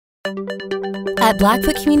At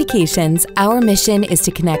Blackfoot Communications, our mission is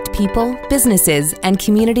to connect people, businesses, and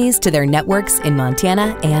communities to their networks in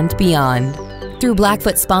Montana and beyond. Through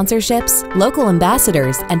Blackfoot sponsorships, local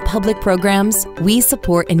ambassadors, and public programs, we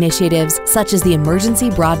support initiatives such as the Emergency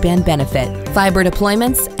Broadband Benefit, fiber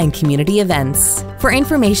deployments, and community events. For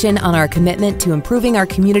information on our commitment to improving our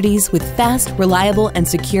communities with fast, reliable, and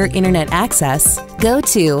secure internet access, go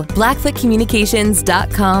to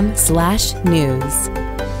blackfootcommunications.com/news.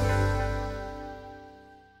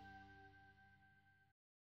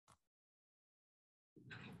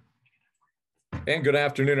 And good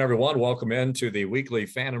afternoon, everyone. Welcome into the weekly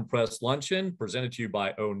Fan and Press Luncheon presented to you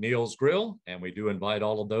by O'Neill's Grill. And we do invite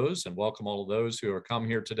all of those and welcome all of those who have come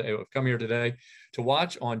here today to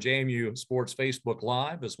watch on JMU Sports Facebook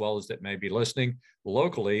Live, as well as that may be listening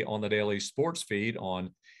locally on the daily sports feed on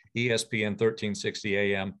ESPN 1360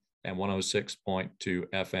 AM and 106.2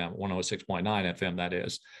 FM, 106.9 FM, that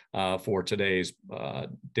is, for today's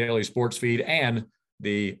daily sports feed and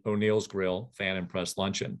the O'Neill's Grill Fan and Press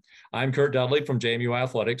Luncheon. I'm Curt Dudley from JMU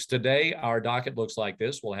Athletics. Today, our docket looks like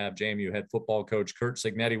this. We'll have JMU head football coach Curt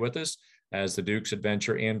Cignetti with us as the Dukes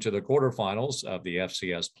adventure into the quarterfinals of the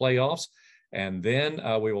FCS Playoffs. And then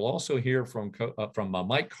we will also hear from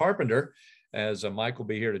Mike Carpenter, as Mike will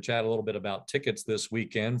be here to chat a little bit about tickets this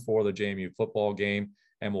weekend for the JMU football game.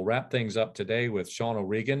 And we'll wrap things up today with Sean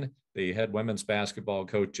O'Regan, the head women's basketball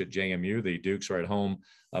coach at JMU. The Dukes are at home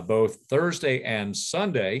both Thursday and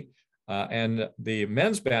Sunday. And the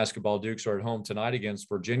men's basketball Dukes are at home tonight against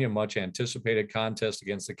Virginia, much anticipated contest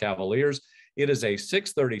against the Cavaliers. It is a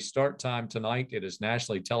 6:30 start time tonight. It is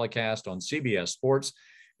nationally telecast on CBS Sports.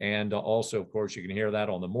 And also, of course, you can hear that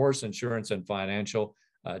on the Morris Insurance and Financial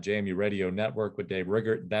JMU Radio Network with Dave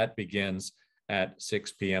Riggert. That begins at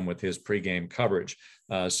 6 p.m. with his pregame coverage.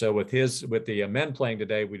 So with the men playing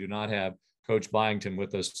today, we do not have Coach Byington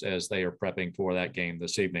with us as they are prepping for that game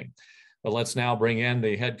this evening. But let's now bring in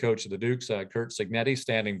the head coach of the Dukes, Curt Cignetti,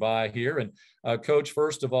 standing by here. And Coach,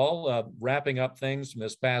 first of all, wrapping up things from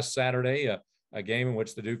this past Saturday, a game in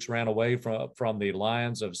which the Dukes ran away from the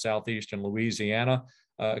Lions of Southeastern Louisiana.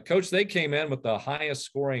 Coach, they came in with the highest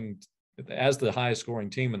scoring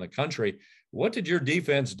team in the country. What did your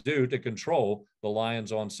defense do to control the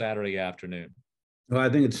Lions on Saturday afternoon? Well, I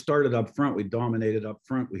think it started up front. We dominated up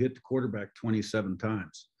front. We hit the quarterback 27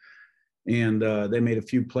 times. And they made a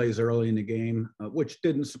few plays early in the game, which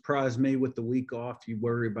didn't surprise me with the week off. You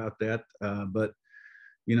worry about that. But,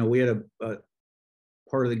 you know, we had a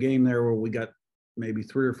part of the game there where we got maybe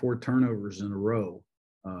 3 or 4 turnovers in a row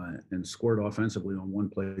and scored offensively on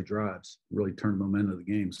one-play drives, really turned the momentum of the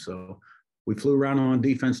game. So we flew around on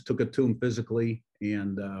defense, took it to them physically,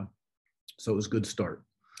 and so it was a good start.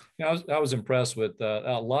 Yeah, I was impressed with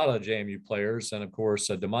a lot of JMU players. And, of course,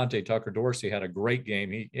 DeMonte Tucker-Dorsey had a great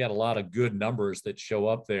game. He had a lot of good numbers that show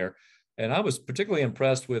up there. And I was particularly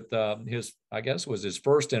impressed with his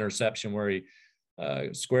first interception where he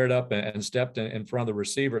squared up and stepped in front of the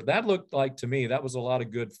receiver. That looked like, to me, that was a lot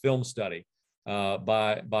of good film study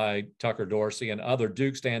by Tucker-Dorsey and other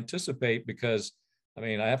Dukes to anticipate because, I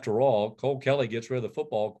mean, after all, Cole Kelly gets rid of the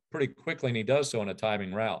football pretty quickly, and he does so in a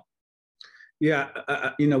timing route. Yeah,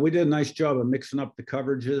 you know, we did a nice job of mixing up the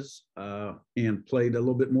coverages and played a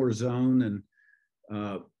little bit more zone. And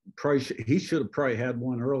he should have probably had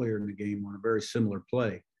one earlier in the game on a very similar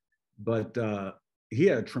play. But he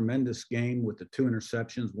had a tremendous game with the 2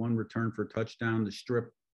 interceptions, 1 return for a touchdown. The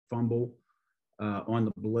strip fumble on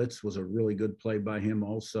the blitz was a really good play by him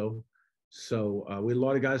also. So we had a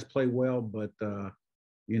lot of guys play well, but,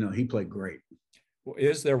 you know, he played great.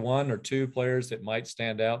 Is there 1 or 2 players that might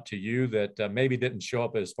stand out to you that maybe didn't show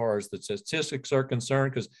up as far as the statistics are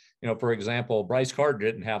concerned? Because, you know, for example, Bryce Carter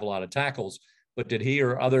didn't have a lot of tackles, but did he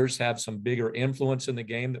or others have some bigger influence in the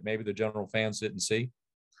game that maybe the general fans didn't see?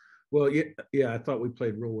 Well, yeah, I thought we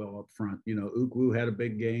played real well up front. You know, Ukwu had a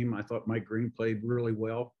big game. I thought Mike Green played really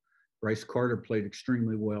well. Bryce Carter played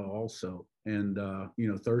extremely well also. And, you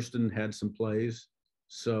know, Thurston had some plays.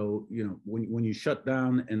 So, you know, when you shut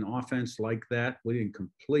down an offense like that, we didn't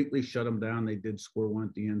completely shut them down. They did score 1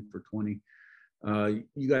 at the end for 20.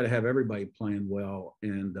 You got to have everybody playing well,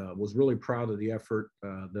 and was really proud of the effort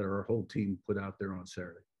that our whole team put out there on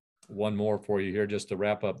Saturday. 1 more for you here just to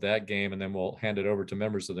wrap up that game, and then we'll hand it over to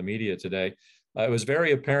members of the media today. It was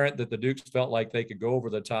very apparent that the Dukes felt like they could go over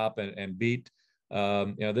the top and beat.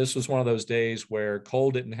 You know, this was one of those days where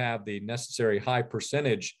Cole didn't have the necessary high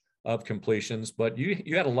percentage of completions, but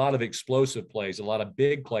you had a lot of explosive plays, a lot of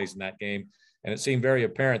big plays in that game, and it seemed very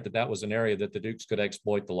apparent that that was an area that the Dukes could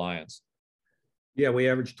exploit the Lions. Yeah, we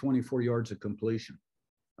averaged 24 yards of completion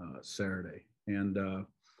Saturday, and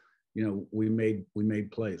we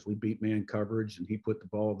made plays. We beat man coverage, and he put the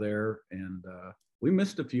ball there. And we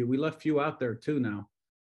missed a few. We left a few out there too now.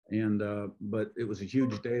 And but it was a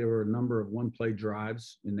huge day. There were a number of one-play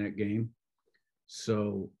drives in that game.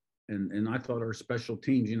 So, and I thought our special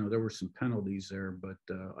teams, there were some penalties there, but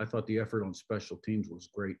I thought the effort on special teams was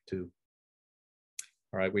great too.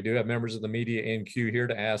 All right, we do have members of the media in queue here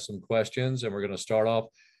to ask some questions, and we're going to start off.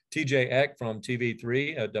 TJ Eck from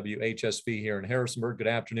TV3 at WHSV here in Harrisonburg. Good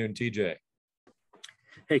afternoon, TJ.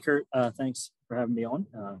 Hey, Curt. Thanks for having me on.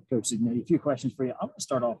 Coach Cignetti, a few questions for you. I'm going to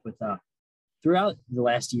start off with throughout the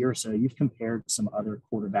last year or so, you've compared some other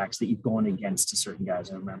quarterbacks that you've gone against to certain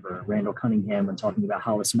guys. I remember Randall Cunningham when talking about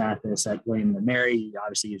Hollis Mathis at William & Mary.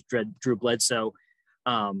 Obviously, he's Drew Bledsoe,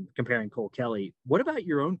 comparing Cole Kelly. What about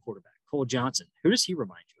your own quarterback, Cole Johnson? Who does he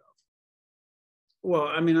remind you of? Well,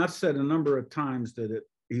 I mean, I've said a number of times that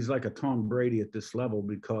he's like a Tom Brady at this level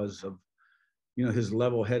because of, his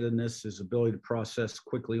level-headedness, his ability to process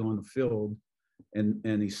quickly on the field,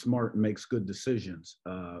 and he's smart and makes good decisions.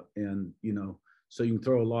 And so you can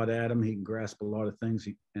throw a lot at him. He can grasp a lot of things,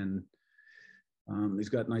 and he's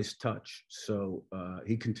got nice touch. So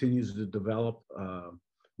he continues to develop.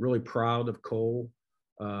 Really proud of Cole,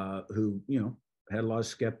 who had a lot of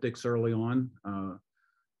skeptics early on.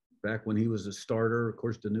 Back when he was a starter, of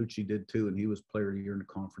course, Danucci did too, and he was player of the year in the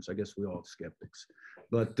conference. I guess we all have skeptics,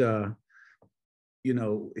 but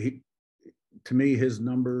to me, his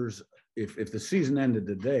numbers, if the season ended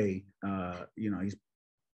today, he's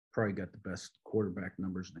probably got the best quarterback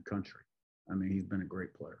numbers in the country. I mean, he's been a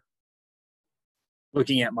great player.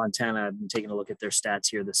 Looking at Montana, I've been taking a look at their stats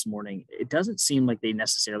here this morning. It doesn't seem like they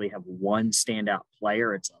necessarily have one standout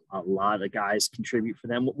player. It's a lot of guys contribute for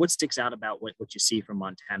them. What sticks out about what you see from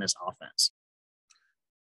Montana's offense?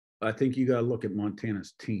 I think you got to look at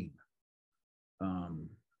Montana's team.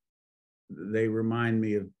 They remind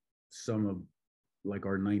me of some of like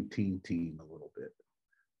our 19 team a little bit.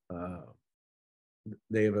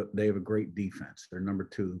 They have a great defense. They're number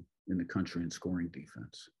 2 in the country in scoring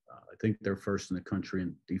defense. I think they're first in the country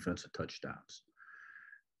in defensive touchdowns.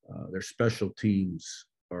 Their special teams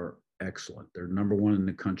are excellent. They're number 1 in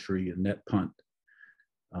the country in net punt.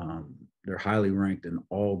 They're highly ranked in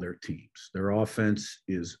all their teams. Their offense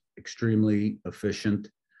is extremely efficient.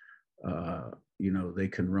 They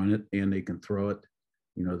can run it and they can throw it.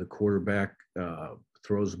 The quarterback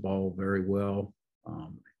throws the ball very well.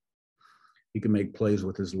 He can make plays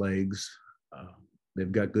with his legs.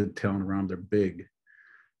 They've got good talent around. They're big,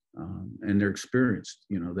 and they're experienced.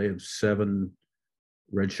 They have 7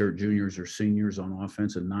 redshirt juniors or seniors on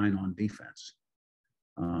offense and 9 on defense.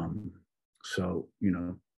 So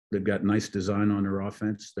they've got nice design on their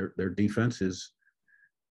offense. Their defense is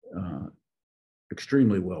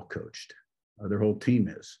extremely well coached. Their whole team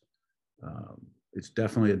is. It's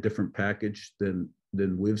definitely a different package than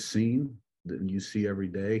we've seen, than you see every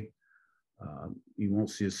day. You won't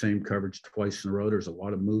see the same coverage twice in a row. There's a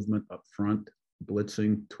lot of movement up front,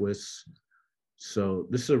 blitzing, twists. So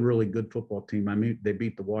this is a really good football team. I mean, they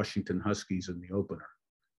beat the Washington Huskies in the opener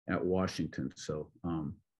at Washington. So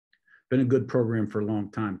been a good program for a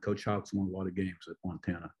long time. Coach Houck's won a lot of games at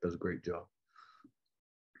Montana. Does a great job.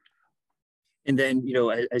 And then,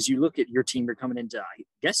 as you look at your team, you're coming into, I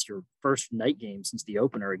guess, your first night game since the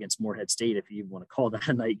opener against Morehead State, if you want to call that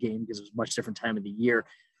a night game, because it was a much different time of the year.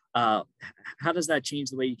 How does that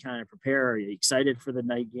change the way you kind of prepare? Are you excited for the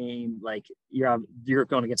night game? Like you're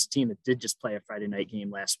going against a team that did just play a Friday night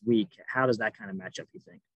game last week. How does that kind of match up, you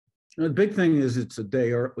think? The big thing is it's a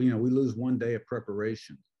day, or we lose one day of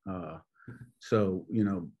preparation. So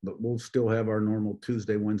but we'll still have our normal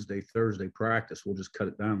Tuesday, Wednesday, Thursday practice. We'll just cut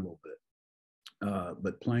it down a little bit.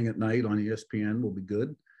 But playing at night on ESPN will be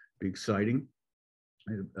good, be exciting.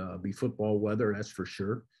 It'll be football weather, that's for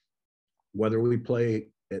sure. Whether we play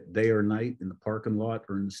at day or night in the parking lot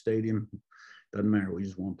or in the stadium, doesn't matter. We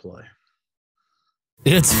just won't play.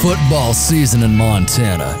 It's football season in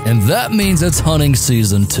Montana, and that means it's hunting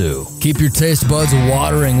season too. Keep your taste buds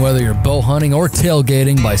watering whether you're bow hunting or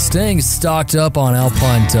tailgating by staying stocked up on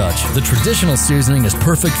Alpine Touch. The traditional seasoning is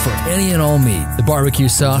perfect for any and all meat. The barbecue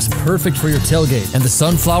sauce, perfect for your tailgate. And the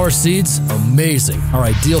sunflower seeds, amazing, are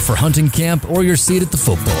ideal for hunting camp or your seat at the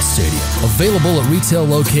football stadium. Available at retail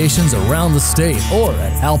locations around the state or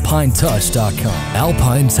at alpinetouch.com.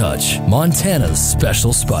 Alpine Touch, Montana's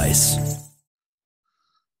special spice.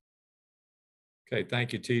 Okay,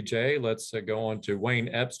 thank you, TJ. Let's go on to Wayne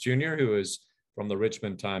Epps Jr., who is from the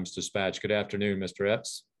Richmond Times-Dispatch. Good afternoon, Mr.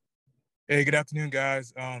 Epps. Hey, good afternoon,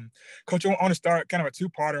 guys. Coach, I want to start kind of a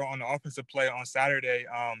two-parter on the offensive play on Saturday.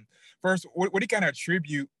 First, what do you kind of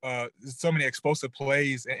attribute so many explosive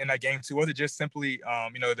plays in that game to? Was it just simply,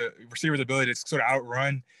 the receiver's ability to sort of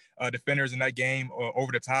outrun defenders in that game or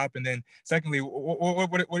over the top? And then secondly, what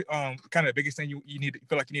kind of the biggest thing you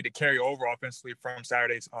feel like you need to carry over offensively from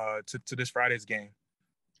Saturday's to this Friday's game?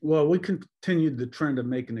 Well, we continued the trend of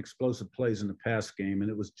making explosive plays in the pass game, and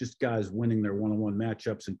it was just guys winning their one-on-one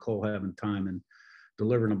matchups and Cole having time and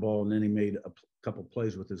delivering the ball, and then he made a couple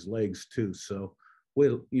plays with his legs too. So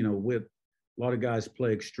with a lot of guys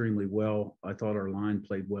play extremely well. I thought our line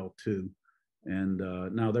played well too. And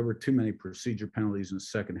now there were too many procedure penalties in the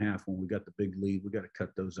second half when we got the big lead. We got to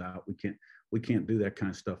cut those out. We can't do that kind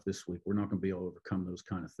of stuff this week. We're not going to be able to overcome those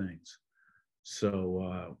kind of things.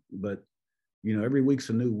 So, but every week's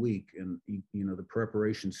a new week, and the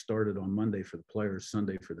preparation started on Monday for the players,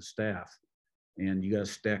 Sunday for the staff, and you got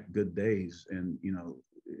to stack good days. And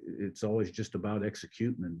it's always just about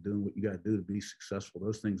executing and doing what you got to do to be successful.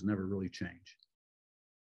 Those things never really change.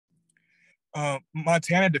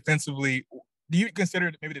 Montana defensively, do you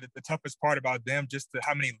consider maybe the toughest part about them just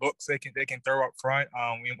how many looks they can throw up front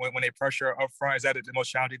when they pressure up front? Is that the most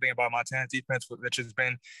challenging thing about Montana's defense, which has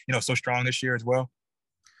been so strong this year as well?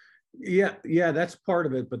 Yeah, that's part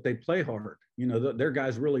of it, but they play hard. Their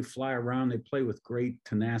guys really fly around. They play with great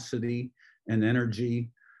tenacity and energy,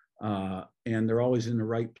 and they're always in the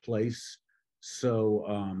right place.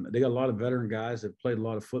 So they got a lot of veteran guys that played a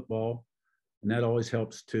lot of football, and that always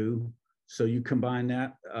helps too. So you combine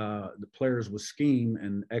that, the players with scheme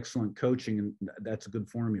and excellent coaching, and that's a good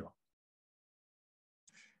formula.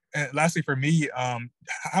 And lastly, for me,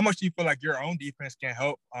 how much do you feel like your own defense can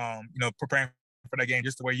help, preparing for that game,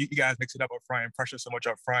 just the way you guys mix it up front and pressure so much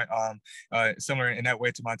up front, similar in that way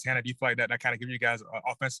to Montana? Do you feel like that kind of gives you guys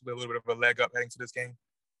offensively a little bit of a leg up heading to this game?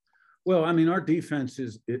 Well, I mean, our defense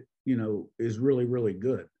is really, really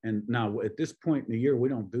good. And now at this point in the year, we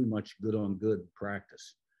don't do much good on good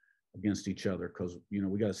practice against each other because,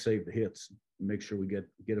 we got to save the hits and make sure we get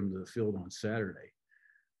them to the field on Saturday.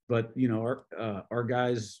 But, our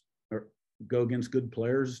guys go against good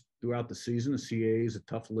players throughout the season. The CAA is a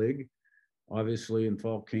tough league. Obviously, in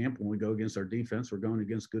fall camp, when we go against our defense, we're going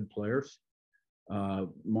against good players.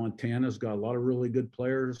 Montana's got a lot of really good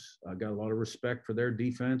players. I got a lot of respect for their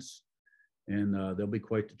defense, and they'll be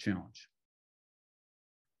quite the challenge.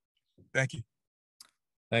 Thank you.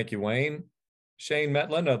 Thank you, Wayne. Shane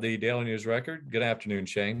Metlin of the Daily News Record. Good afternoon,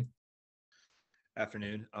 Shane.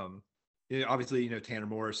 Afternoon. Obviously, Tanner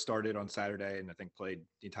Morris started on Saturday and I think played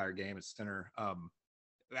the entire game at center.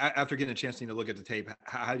 After getting a chance to look at the tape,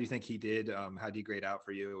 how do you think he did? How did he grade out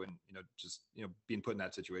for you? And being put in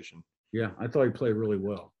that situation. Yeah, I thought he played really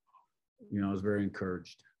well. I was very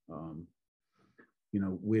encouraged.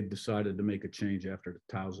 We had decided to make a change after the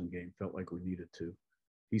Towson game. Felt like we needed to.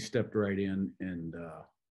 He stepped right in and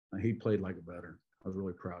he played like a veteran. I was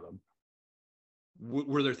really proud of him.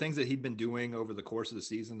 Were there things that he'd been doing over the course of the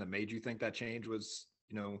season that made you think that change was,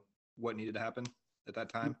 what needed to happen at that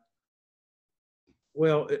time?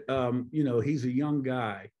 Well, he's a young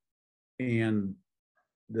guy, and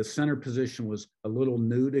the center position was a little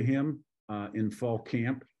new to him in fall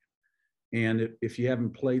camp. And if you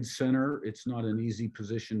haven't played center, it's not an easy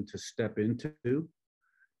position to step into.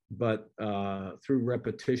 But through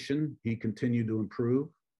repetition, he continued to improve.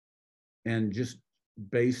 And just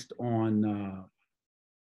based on,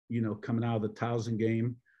 coming out of the Towson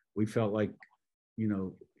game, we felt like,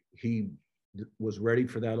 he was ready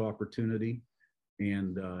for that opportunity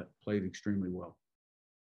and played extremely well.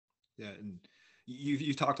 Yeah, and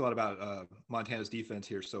you talked a lot about Montana's defense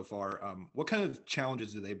here so far. What kind of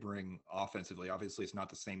challenges do they bring offensively? Obviously, it's not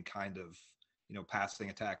the same kind of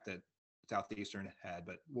passing attack that Southeastern had,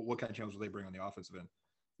 but what kind of challenges do they bring on the offensive end?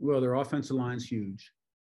 Well, their offensive line's huge.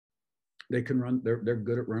 They can run. They're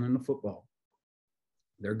good at running the football.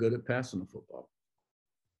 They're good at passing the football.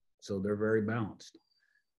 So they're very balanced.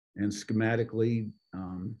 And schematically,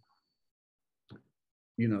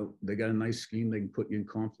 they got a nice scheme. They can put you in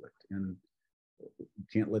conflict, and you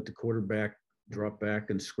can't let the quarterback drop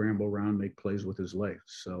back and scramble around, make plays with his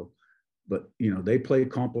legs. So, but they play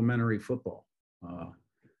complementary football.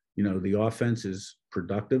 The offense is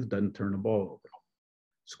productive, doesn't turn the ball over,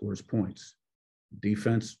 scores points.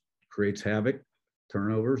 Defense creates havoc,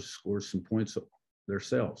 turnovers, scores some points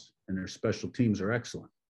themselves, and their special teams are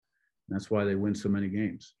excellent. And that's why they win so many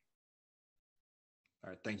games.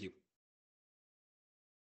 All right, thank you.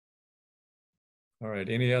 All right.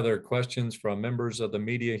 Any other questions from members of the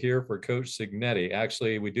media here for Coach Cignetti?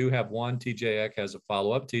 Actually, we do have one. TJ Eck has a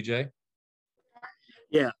follow-up. TJ?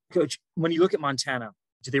 Yeah, Coach, when you look at Montana,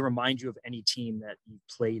 do they remind you of any team that you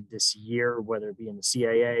played this year, whether it be in the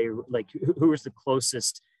CAA? Like, who is the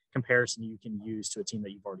closest comparison you can use to a team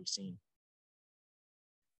that you've already seen?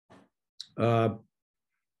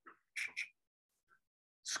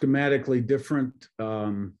 Schematically different,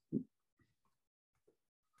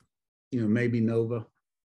 maybe Nova,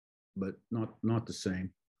 but not the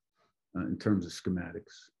same in terms of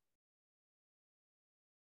schematics.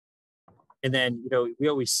 And then, we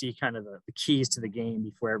always see kind of the keys to the game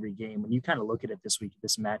before every game. When you kind of look at it this week,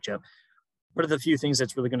 this matchup, what are the few things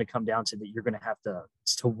that's really going to come down to that you're going to have to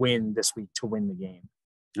win this week to win the game?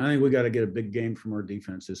 I think we got to get a big game from our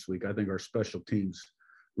defense this week. I think our special teams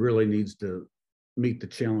really needs to meet the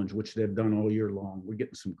challenge, which they've done all year long. We're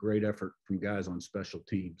getting some great effort from guys on special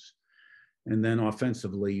teams. And then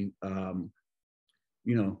offensively,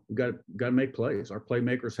 we got to make plays. Our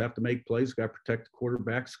playmakers have to make plays. Got to protect the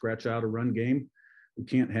quarterback, scratch out a run game. We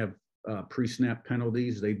can't have pre-snap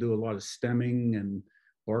penalties. They do a lot of stemming and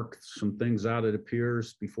bark some things out, it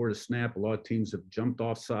appears, before the snap. A lot of teams have jumped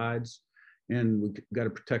off sides, and we got to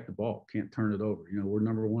protect the ball. Can't turn it over. We're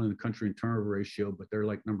number 1 in the country in turnover ratio, but they're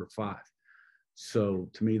like number 5. So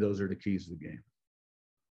to me, those are the keys to the game.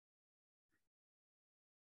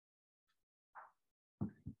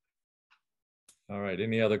 All right.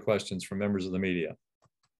 Any other questions from members of the media?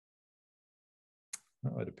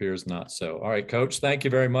 Oh, it appears not so. All right, Coach, thank you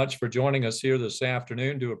very much for joining us here this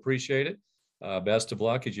afternoon. Do appreciate it. Best of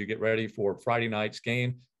luck as you get ready for Friday night's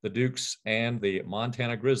game, the Dukes and the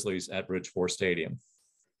Montana Grizzlies at Bridgeport Stadium.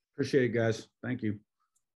 Appreciate it, guys. Thank you.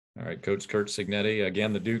 All right, Coach Curt Cignetti,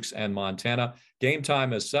 again, the Dukes and Montana. Game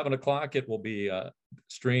time is 7 o'clock. It will be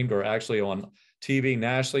streamed, or actually on TV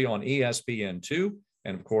nationally on ESPN2.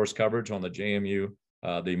 And of course, coverage on the JMU,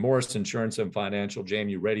 the Morris Insurance and Financial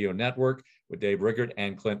JMU Radio Network with Dave Riggert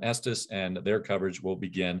and Clint Estes, and their coverage will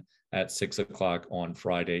begin at 6 o'clock on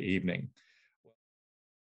Friday evening.